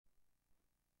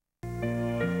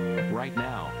right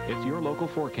now. It's your local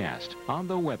forecast on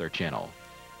the Weather Channel.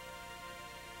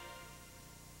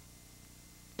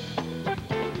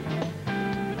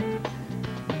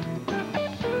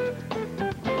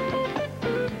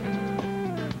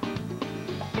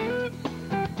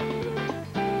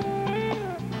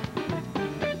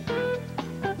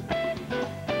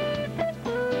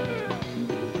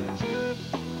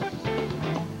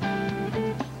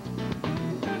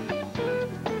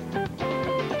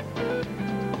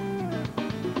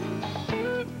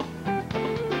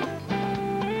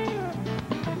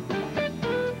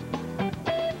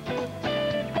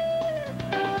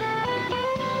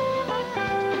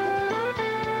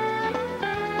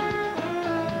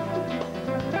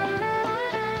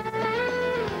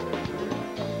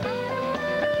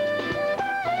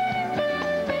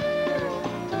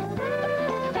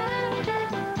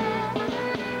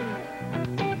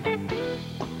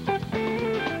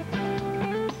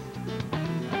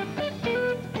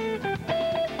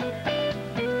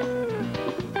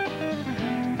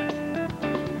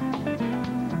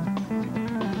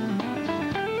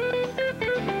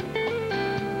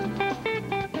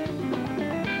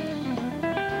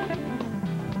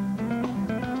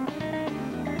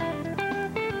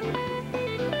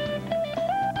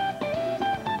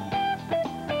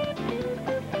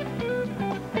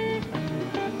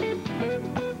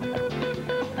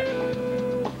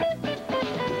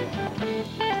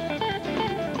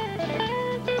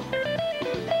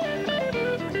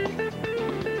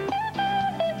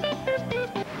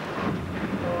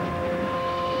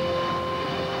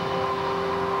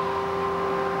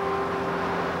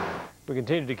 We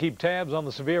continue to keep tabs on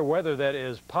the severe weather that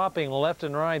is popping left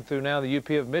and right through now the UP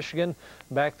of Michigan,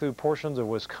 back through portions of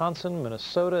Wisconsin,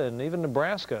 Minnesota, and even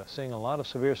Nebraska. Seeing a lot of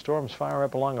severe storms fire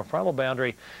up along a frontal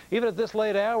boundary, even at this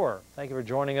late hour. Thank you for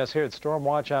joining us here at Storm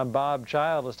Watch. I'm Bob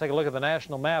Child. Let's take a look at the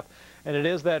national map, and it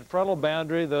is that frontal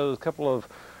boundary, those couple of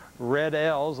red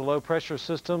L's, the low pressure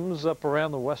systems up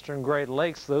around the western Great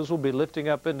Lakes. Those will be lifting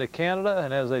up into Canada,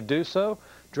 and as they do so,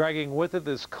 dragging with it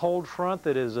this cold front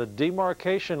that is a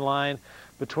demarcation line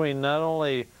between not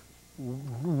only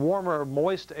warmer,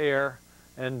 moist air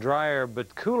and drier,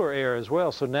 but cooler air as well.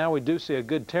 So now we do see a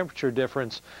good temperature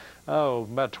difference,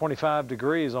 about 25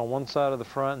 degrees on one side of the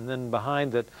front, and then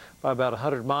behind it by about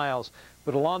 100 miles.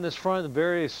 But along this front,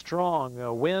 very strong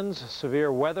winds,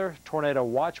 severe weather, tornado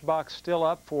watch box still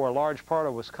up for a large part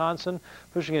of Wisconsin,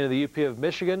 pushing into the UP of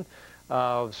Michigan.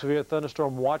 Severe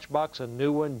thunderstorm watch box, a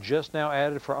new one just now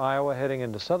added for Iowa, heading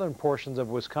into southern portions of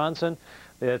Wisconsin.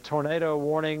 The tornado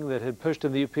warning that had pushed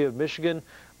in the UP of Michigan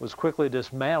was quickly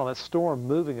dismantled. That storm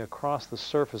moving across the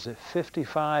surface at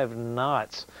 55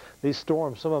 knots. These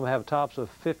storms, some of them have tops of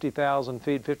 50,000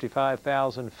 feet,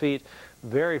 55,000 feet,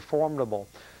 very formidable.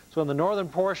 So in the northern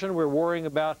portion, we're worrying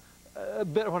about a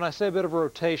bit. When I say a bit of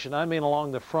rotation, I mean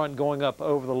along the front going up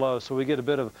over the low, so we get a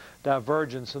bit of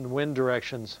divergence in the wind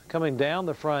directions. Coming down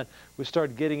the front, we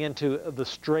start getting into the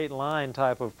straight line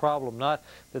type of problem. Not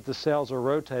that the cells are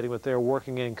rotating, but they're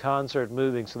working in concert,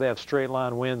 moving, so they have straight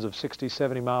line winds of 60,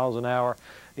 70 miles an hour.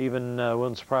 Even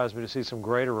wouldn't surprise me to see some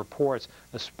greater reports,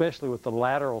 especially with the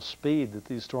lateral speed that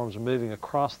these storms are moving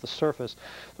across the surface.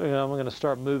 So, I'm going to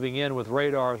start moving in with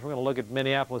radars. We're going to look at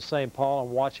Minneapolis, St. Paul,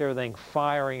 and watch everything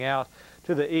firing out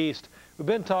to the east. We've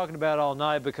been talking about it all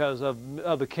night because of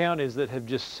the counties that have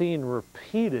just seen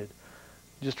repeated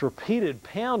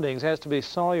poundings. It has to be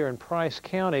Sawyer and Price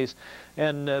counties,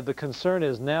 and the concern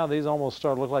is now these almost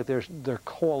start to look like they're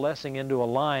coalescing into a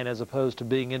line as opposed to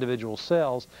being individual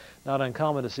cells. Not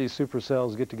uncommon to see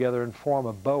supercells get together and form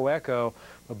a bow echo.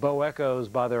 But bow echoes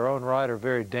by their own right are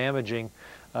very damaging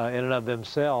in and of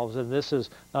themselves, and this is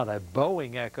not a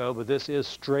bowing echo, but this is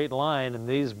straight line, and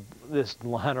this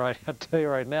line right, I'll tell you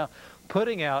right now,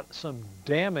 putting out some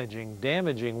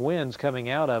damaging winds coming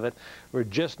out of it. We're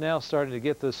just now starting to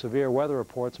get the severe weather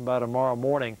reports, and by tomorrow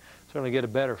morning certainly get a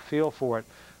better feel for it.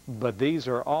 But these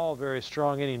are all very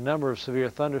strong, any number of severe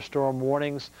thunderstorm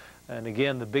warnings, and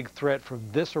again the big threat from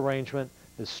this arrangement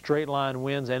is straight line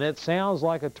winds, and it sounds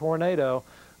like a tornado,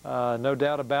 no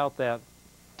doubt about that.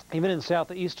 Even in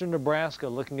southeastern Nebraska,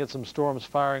 looking at some storms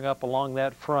firing up along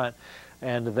that front,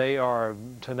 and they are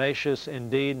tenacious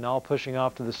indeed, and all pushing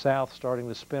off to the south, starting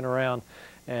to spin around.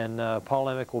 And Paul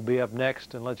Emmick will be up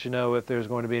next and let you know if there's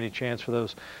going to be any chance for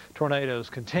those tornadoes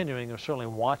continuing. We're certainly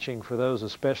watching for those,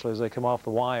 especially as they come off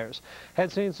the wires.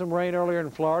 Had seen some rain earlier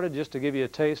in Florida, just to give you a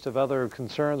taste of other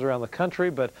concerns around the country,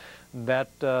 but that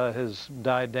has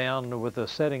died down with the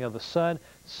setting of the sun.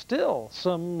 Still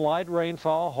some light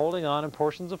rainfall holding on in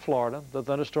portions of Florida, the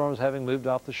thunderstorms having moved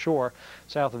off the shore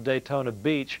south of Daytona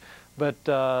Beach. But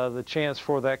the chance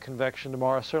for that convection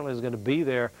tomorrow certainly is going to be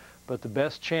there but the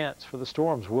best chance for the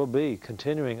storms will be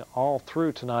continuing all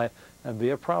through tonight and be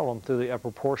a problem through the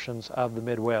upper portions of the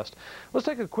Midwest. Let's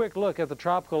take a quick look at the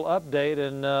tropical update,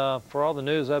 and for all the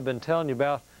news I've been telling you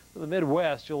about the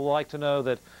Midwest, you'll like to know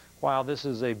that while this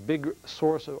is a big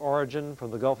source of origin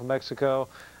from the Gulf of Mexico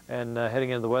and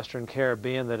heading into the western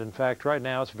Caribbean, that in fact right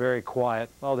now it's very quiet.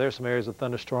 Well, there's some areas of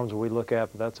thunderstorms that we look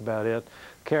at, but that's about it.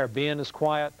 Caribbean is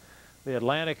quiet. The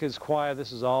Atlantic is quiet.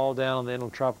 This is all down on the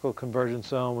intertropical convergence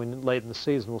zone. Late in the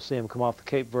season, we'll see them come off the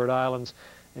Cape Verde Islands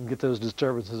and get those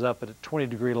disturbances up at a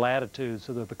 20-degree latitude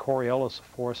so that the Coriolis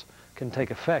force can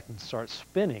take effect and start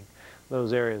spinning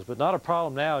those areas. But not a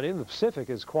problem now, and even the Pacific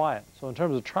is quiet. So in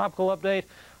terms of tropical update,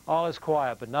 all is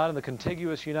quiet, but not in the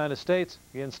contiguous United States.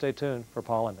 Again, stay tuned for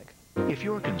Paul Emmick. If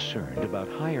you're concerned about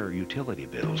higher utility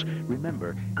bills,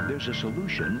 remember, there's a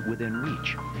solution within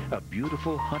reach. A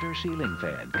beautiful Hunter ceiling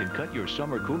fan can cut your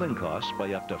summer cooling costs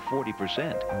by up to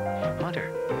 40%.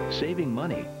 Hunter, saving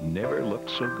money never looked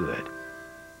so good.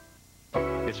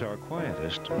 It's our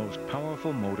quietest, most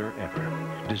powerful motor ever,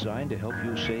 designed to help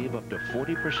you save up to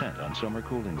 40% on summer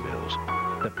cooling bills.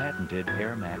 The patented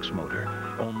Air Max motor,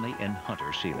 only in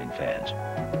Hunter ceiling fans.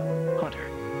 Hunter,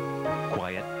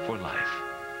 quiet for life.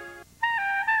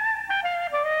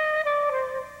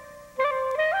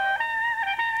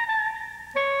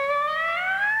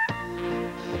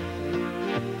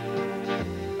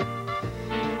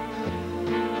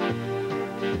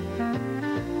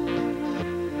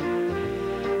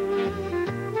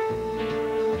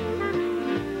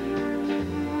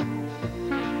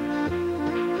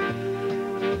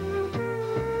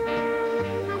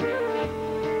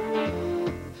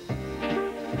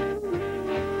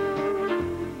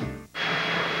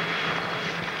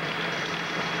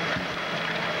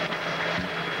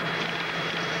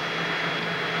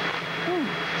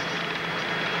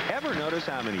 Notice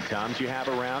how many Tums you have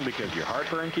around because your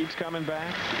heartburn keeps coming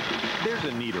back? There's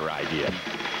a neater idea.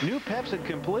 New Pepcid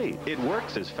Complete. It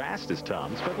works as fast as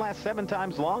Tums, but lasts 7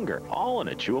 times longer, all in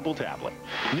a chewable tablet.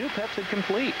 New Pepcid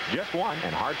Complete. Just one,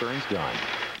 and heartburn's done.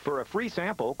 For a free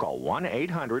sample, call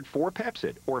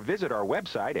 1-800-4PEPCID or visit our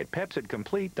website at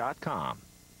PepcidComplete.com.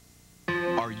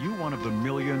 Are you one of the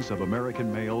millions of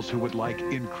American males who would like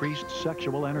increased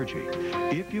sexual energy?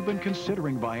 If you've been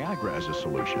considering Viagra as a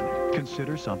solution,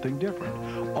 consider something different.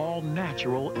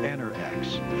 All-natural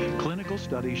Enerx. Clinical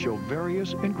studies show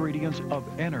various ingredients of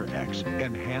Enerx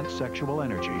enhance sexual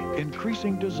energy,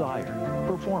 increasing desire,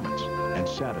 performance, and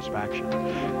satisfaction.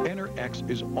 Enerx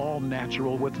is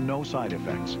all-natural with no side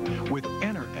effects. With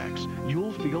Enerx,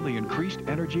 you'll feel the increased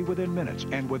energy within minutes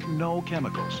and with no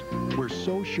chemicals. We're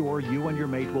so sure you and your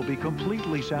mate will be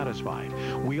completely satisfied.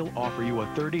 We'll offer you a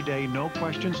 30-day, no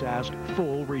questions asked,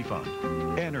 full refund.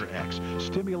 Enerx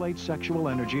stimulates sexual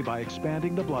energy by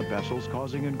expanding the blood vessels,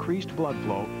 causing increased blood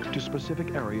flow to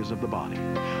specific areas of the body.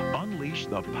 Unleash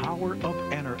the power of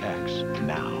Enerx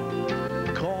now.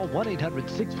 Call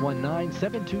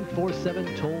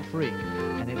 1-800-619-7247 toll-free,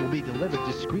 and it will be delivered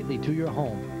discreetly to your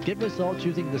home. Get results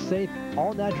using the safe,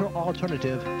 all-natural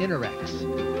alternative, Enerx.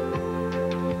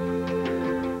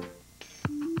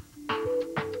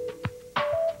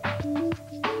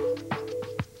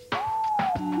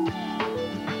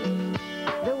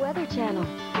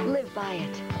 Live by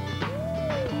it.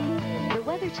 The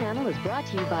Weather Channel is brought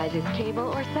to you by this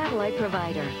cable or satellite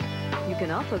provider. You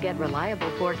can also get reliable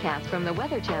forecasts from the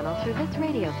Weather Channel through this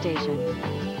radio station.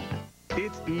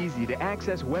 It's easy to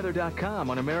access weather.com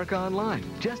on America Online.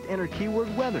 Just enter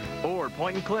keyword weather or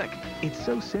point and click. It's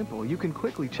so simple you can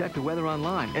quickly check the weather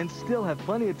online and still have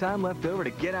plenty of time left over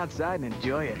to get outside and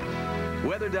enjoy it.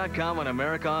 Weather.com on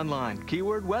America Online.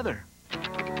 Keyword weather.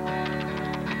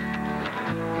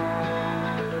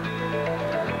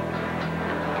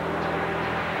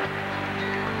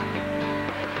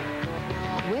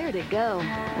 Where to go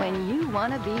when you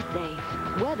want to be safe.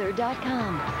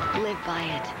 Weather.com. Live by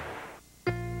it.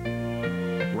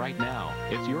 Right now,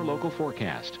 it's your local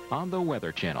forecast on the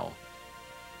Weather Channel.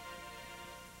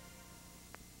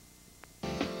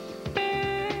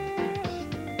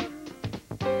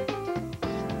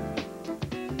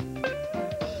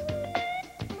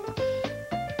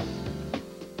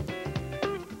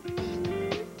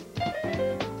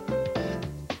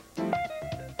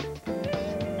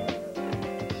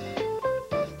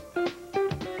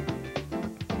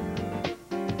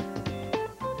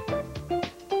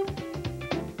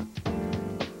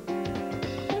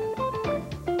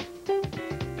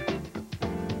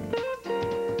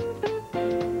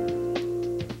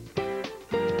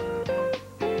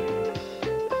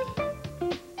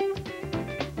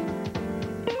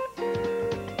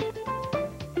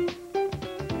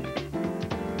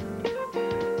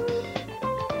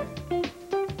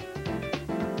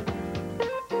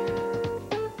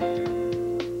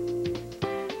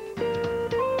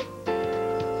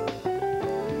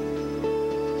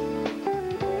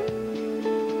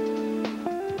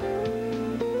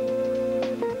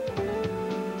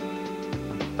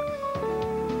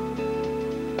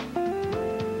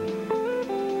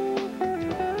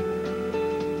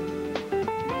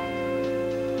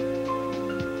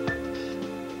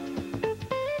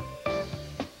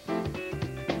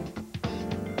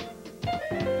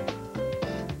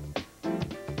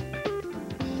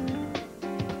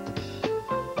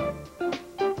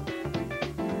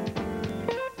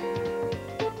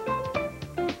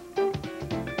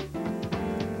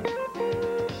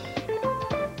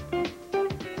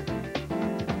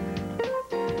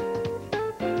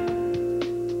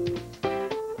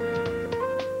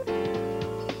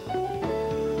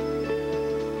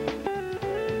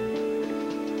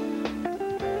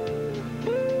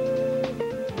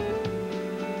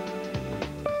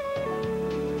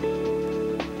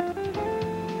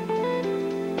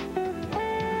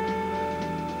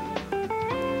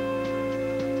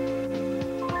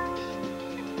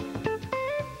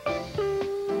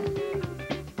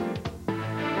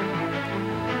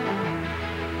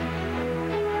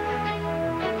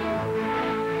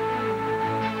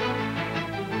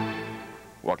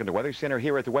 Welcome to Weather Center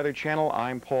here at the Weather Channel.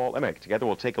 I'm Paul Emmick. Together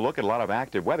we'll take a look at a lot of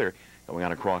active weather going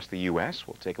on across the U.S.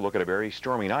 We'll take a look at a very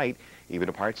stormy night, even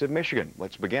to parts of Michigan.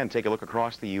 Let's begin. Take a look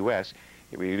across the U.S.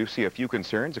 We do see a few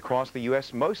concerns across the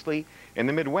U.S., mostly in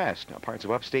the Midwest. Now, parts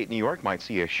of upstate New York might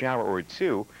see a shower or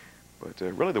two, but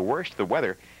really the worst of the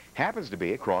weather happens to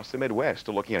be across the Midwest.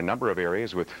 Still looking at a number of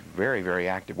areas with very, very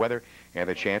active weather and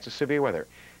a chance of severe weather.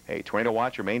 A tornado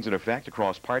watch remains in effect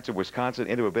across parts of Wisconsin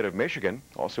into a bit of Michigan.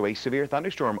 Also a severe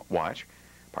thunderstorm watch.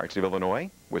 Parts of Illinois,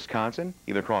 Wisconsin,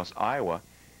 even across Iowa,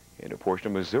 and a portion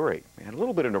of Missouri. And a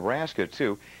little bit of Nebraska,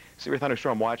 too. Severe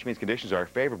thunderstorm watch means conditions are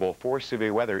favorable for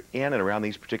severe weather in and around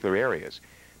these particular areas.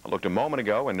 I looked a moment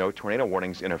ago and no tornado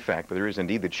warnings in effect, but there is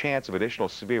indeed the chance of additional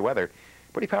severe weather.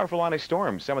 Pretty powerful line of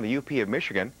storms. Some of the UP of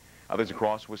Michigan, others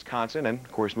across Wisconsin, and,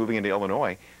 of course, moving into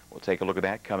Illinois. We'll take a look at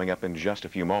that coming up in just a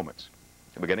few moments.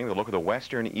 Beginning with a look at the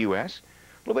western U.S.,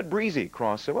 a little bit breezy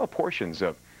across, well, portions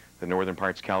of the northern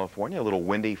parts of California. A little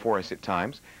windy for us at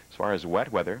times. As far as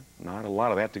wet weather, not a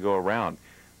lot of that to go around.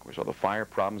 Of course, all the fire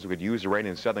problems, we could use the rain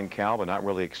in southern Cal, but not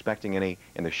really expecting any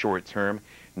in the short term.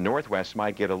 Northwest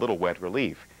might get a little wet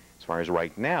relief. As far as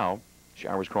right now,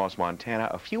 showers across Montana,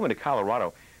 a few into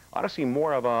Colorado. Ought to see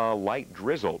more of a light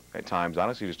drizzle at times.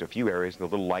 Honestly, just a few areas, and a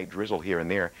little light drizzle here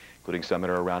and there, including some that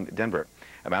are around Denver.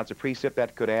 Amounts of precip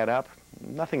that could add up,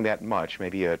 nothing that much,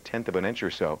 maybe a tenth of an inch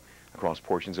or so across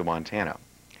portions of Montana.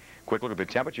 Quick look at the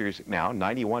temperatures now,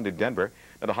 91 to Denver.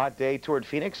 Another hot day toward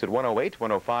Phoenix at 108,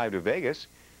 105 to Vegas.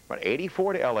 About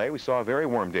 84 to L.A. We saw a very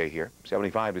warm day here,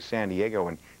 75 to San Diego,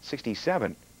 and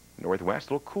 67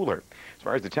 Northwest, a little cooler. As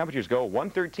far as the temperatures go,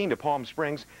 113 to Palm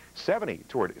Springs, 70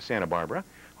 toward Santa Barbara.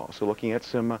 Also looking at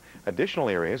some additional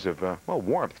areas of, well,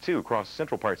 warmth, too, across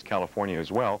central parts of California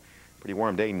as well. Pretty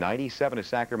warm day, 97 to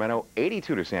Sacramento,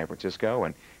 82 to San Francisco,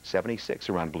 and 76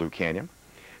 around Blue Canyon.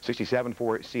 67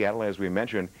 for Seattle, as we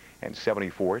mentioned, and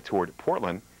 74 toward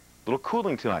Portland. A little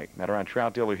cooling tonight, not around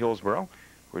Troutdale or Hillsborough.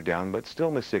 We're down, but still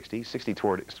in the 60s. 60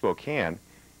 toward Spokane,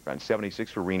 around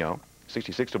 76 for Reno,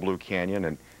 66 to Blue Canyon,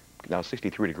 and now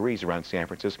 63 degrees around San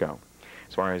Francisco.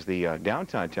 As far as the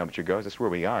downtown temperature goes, that's where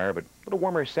we are, but a little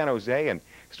warmer San Jose, and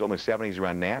still in the 70s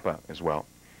around Napa as well.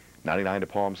 99 to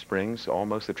Palm Springs,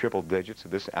 almost the triple digits at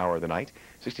this hour of the night.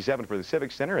 67 for the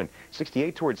Civic Center, and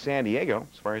 68 towards San Diego.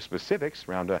 As far as specifics,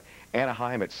 around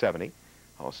Anaheim at 70.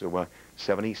 Also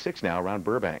 76 now around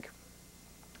Burbank.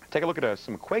 Take a look at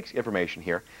some quakes information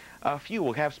here. A few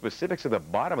will have specifics at the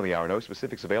bottom of the hour. No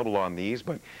specifics available on these,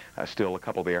 but still a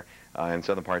couple there in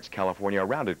southern parts of California,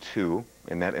 around a 2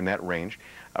 in that range.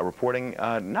 Reporting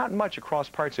not much across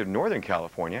parts of northern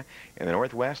California. In the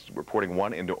northwest, reporting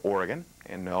 1 into Oregon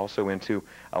and also into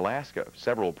Alaska.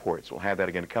 Several reports. We'll have that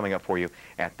again coming up for you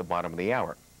at the bottom of the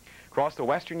hour. Across the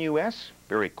western U.S.,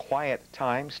 very quiet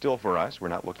time still for us. We're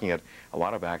not looking at a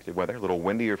lot of active weather. A little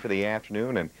windier for the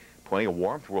afternoon, and plenty of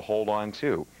warmth we'll hold on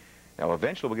to. Now,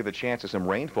 eventually, we'll get the chance of some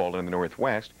rainfall in the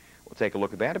northwest. We'll take a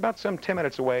look at that about some 10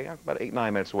 minutes away, about 8,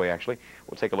 9 minutes away, actually.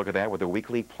 We'll take a look at that with a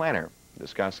weekly planner.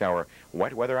 Discuss our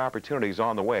wet weather opportunities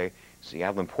on the way.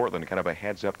 Seattle and Portland, kind of a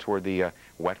heads up toward the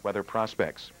wet weather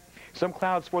prospects. Some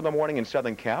clouds for the morning in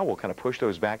southern Cal. We'll kind of push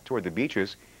those back toward the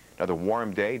beaches. Another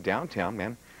warm day downtown,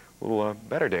 man. A little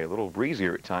better day, a little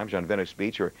breezier at times on Venice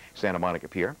Beach or Santa Monica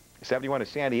Pier. 71 to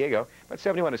San Diego, about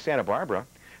 71 to Santa Barbara.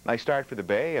 Nice start for the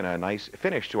Bay and a nice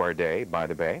finish to our day by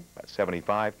the Bay, about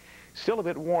 75. Still a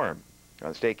bit warm. On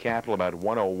the state capital, about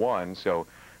 101, so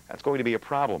that's going to be a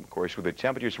problem. Of course, with the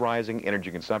temperatures rising,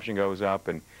 energy consumption goes up,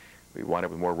 and we wind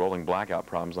up with more rolling blackout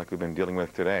problems like we've been dealing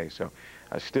with today. So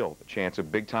still, the chance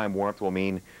of big-time warmth will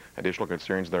mean additional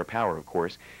concerns with our power, of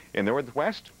course. In the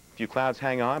northwest, a few clouds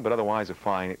hang on, but otherwise a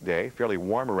fine day. Fairly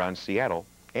warm around Seattle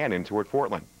and in toward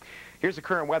Portland. Here's the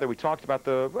current weather. We talked about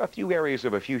a few areas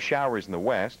of a few showers in the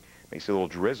west. May see a little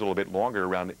drizzle a bit longer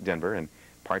around Denver and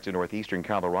parts of northeastern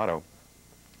Colorado.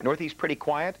 Northeast pretty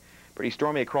quiet, pretty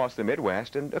stormy across the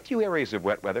Midwest, and a few areas of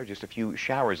wet weather, just a few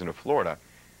showers into Florida.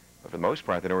 But for the most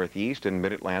part, the Northeast and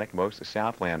Mid-Atlantic, most of the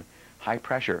Southland, high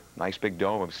pressure, nice big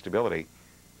dome of stability.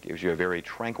 Gives you a very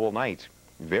tranquil night,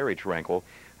 very tranquil.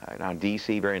 On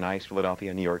D.C., very nice.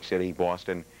 Philadelphia, New York City,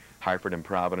 Boston, Hartford, and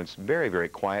Providence. Very, very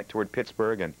quiet toward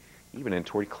Pittsburgh and even in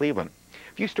toward Cleveland.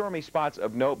 A few stormy spots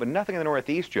of note, but nothing in the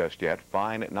Northeast just yet.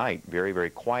 Fine at night. Very, very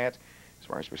quiet. As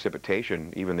far as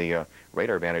precipitation, even the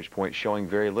radar vantage point showing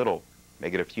very little. May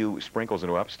get a few sprinkles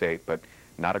into upstate, but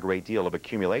not a great deal of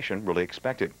accumulation really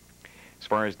expected. As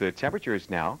far as the temperatures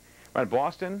now, around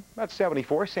Boston, about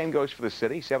 74. Same goes for the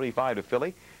city. 75 to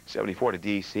Philly, 74 to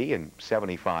D.C., and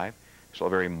 75. Still a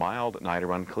very mild night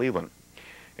around Cleveland.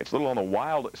 It's a little on the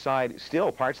wild side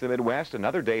still. Parts of the Midwest,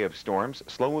 another day of storms.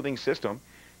 Slow-moving system.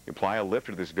 You apply a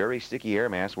lifter to this very sticky air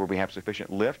mass where we have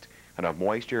sufficient lift, enough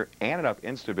moisture, and enough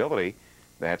instability,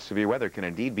 that severe weather can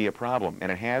indeed be a problem,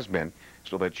 and it has been.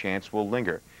 Still, that chance will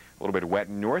linger. A little bit wet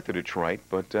north of Detroit,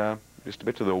 but just a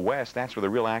bit to the west, that's where the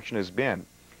real action has been.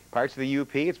 Parts of the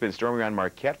UP, it's been stormy around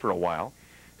Marquette for a while.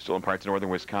 Still in parts of northern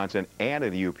Wisconsin and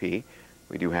in the UP.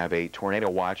 We do have a tornado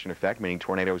watch in effect, meaning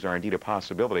tornadoes are indeed a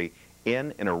possibility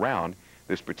in and around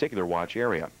this particular watch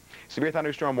area. Severe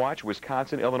thunderstorm watch,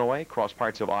 Wisconsin, Illinois, across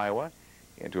parts of Iowa,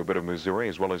 into a bit of Missouri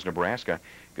as well as Nebraska.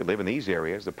 If you live in these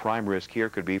areas, the prime risk here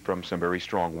could be from some very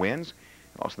strong winds,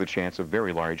 and also the chance of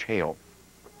very large hail.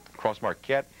 Across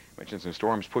Marquette, mentioned some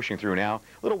storms pushing through now. A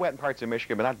little wet in parts of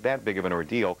Michigan, but not that big of an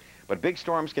ordeal. But big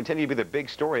storms continue to be the big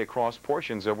story across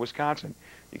portions of Wisconsin.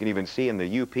 You can even see in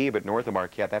the UP, but north of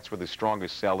Marquette, that's where the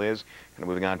strongest cell is. Kind of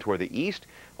moving on toward the east.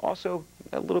 Also,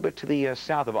 a little bit to the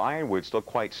south of Ironwood, still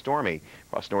quite stormy.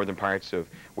 Across northern parts of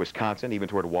Wisconsin, even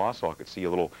toward Wausau, could see a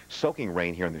little soaking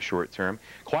rain here in the short term.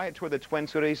 Quiet toward the Twin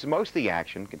Cities. Most of the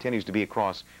action continues to be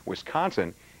across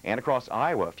Wisconsin and across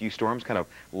Iowa. A few storms kind of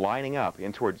lining up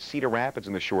in toward Cedar Rapids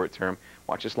in the short term.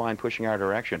 Watch this line pushing our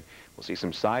direction. We'll see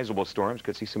some sizable storms.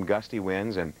 Could see some gusty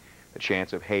winds and the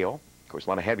chance of hail. Of course, a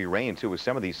lot of heavy rain, too, with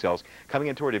some of these cells coming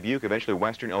in toward Dubuque, eventually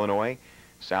western Illinois,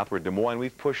 southward Des Moines.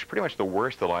 We've pushed pretty much the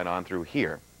worst of the line on through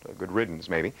here. A good riddance,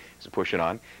 maybe, as we push it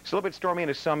on. It's a little bit stormy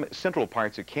into some central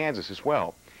parts of Kansas as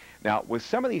well. Now, with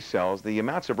some of these cells, the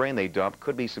amounts of rain they dump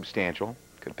could be substantial.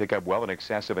 Could pick up well in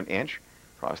excess of an inch.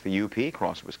 Across the UP,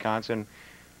 across Wisconsin,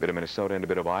 a bit of Minnesota and a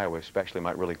bit of Iowa especially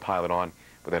might really pile it on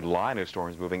with that line of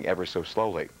storms moving ever so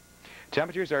slowly.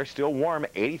 Temperatures are still warm,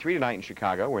 83 tonight in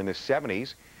Chicago. We're in the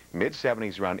 70s,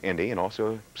 mid-70s around Indy, and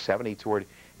also 70 toward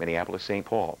Minneapolis, St.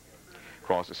 Paul.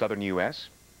 Across the southern U.S.,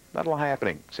 not a lot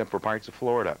happening except for parts of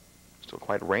Florida. Still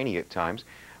quite rainy at times.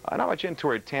 Not much in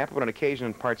toward Tampa, but on occasion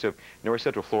in parts of north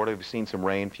central Florida, we've seen some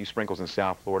rain, a few sprinkles in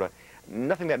South Florida.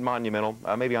 Nothing that monumental.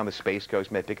 Maybe on the Space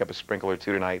Coast, may pick up a sprinkle or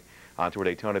two tonight toward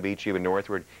Daytona Beach, even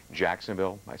northward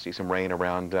Jacksonville. Might see some rain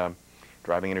around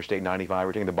driving Interstate 95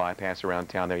 or taking the bypass around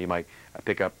town there. You might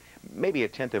pick up maybe a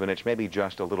tenth of an inch, maybe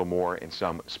just a little more in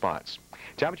some spots.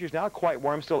 Temperatures now quite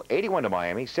warm, still 81 to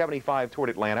Miami, 75 toward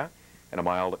Atlanta, and a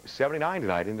mild 79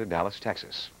 tonight into Dallas,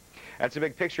 Texas. That's a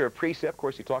big picture of precip. Of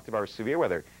course, you talked about our severe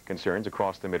weather concerns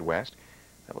across the Midwest.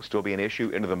 That will still be an issue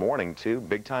into the morning, too.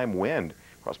 Big-time wind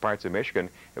across parts of Michigan.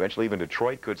 Eventually, even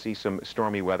Detroit could see some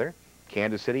stormy weather.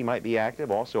 Kansas City might be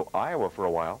active. Also, Iowa for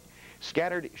a while.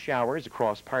 Scattered showers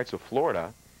across parts of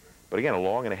Florida. But again,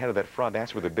 along and ahead of that front,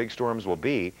 that's where the big storms will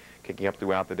be, kicking up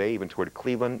throughout the day, even toward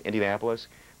Cleveland, Indianapolis,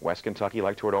 West Kentucky,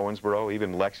 like toward Owensboro,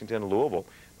 even Lexington, Louisville.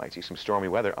 Might see some stormy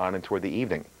weather on and toward the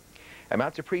evening.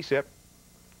 Amounts of precip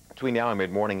between now and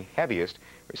mid-morning heaviest.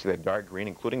 We see that dark green,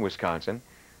 including Wisconsin.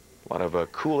 A lot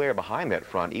of cool air behind that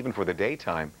front, even for the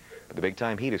daytime. But the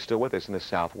big-time heat is still with us in the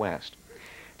southwest.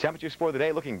 Temperatures for the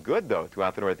day looking good, though,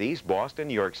 throughout the Northeast. Boston,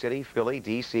 New York City, Philly,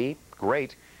 D.C.,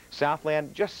 great.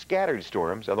 Southland, just scattered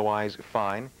storms, otherwise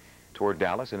fine. Toward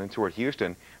Dallas and then toward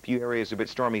Houston. A few areas a bit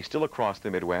stormy still across the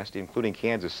Midwest, including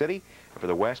Kansas City. For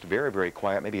the west, very, very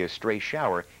quiet, maybe a stray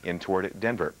shower in toward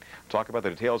Denver. Talk about the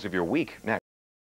details of your week next.